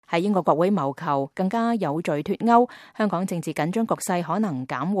喺英國國會謀求更加有序脫歐、香港政治緊張局勢可能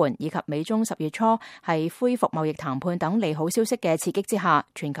減緩，以及美中10月初係恢復貿易談判等利好消息嘅刺激之下，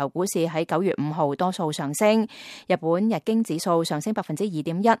全球股市喺9月5號多數上升。日本日經指數上升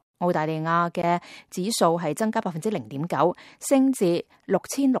2.1%，澳大利亞嘅指數係增加0.9%，升至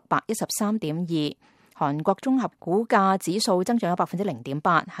6613.2。韓國綜合股價指數增長咗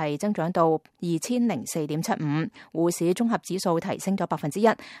0.8%，係增長到2004.75。滬市綜合指數提升咗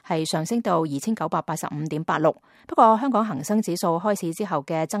1%，係上升到2985.86。不過香港恒生指數開市之後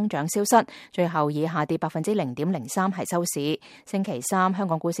嘅增長消失，最後以下跌0.03%係收市。星期三香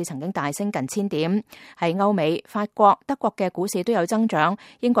港股市曾經大升近1000點，喺歐美、法國、德國嘅股市都有增長，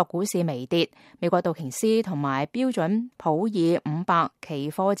英國股市微跌。美國道瓊斯同埋標準普爾500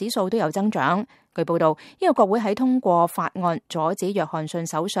期貨指數都有增長。據報道，英國國會喺通過法案阻止約翰遜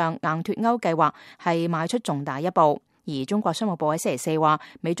首相硬脫歐計劃，係邁出重大一步。而中國商務部喺星期四話，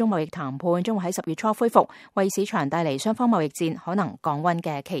美中貿易談判將會喺10月初恢復，為市場帶嚟雙方貿易戰可能降溫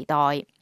嘅期待。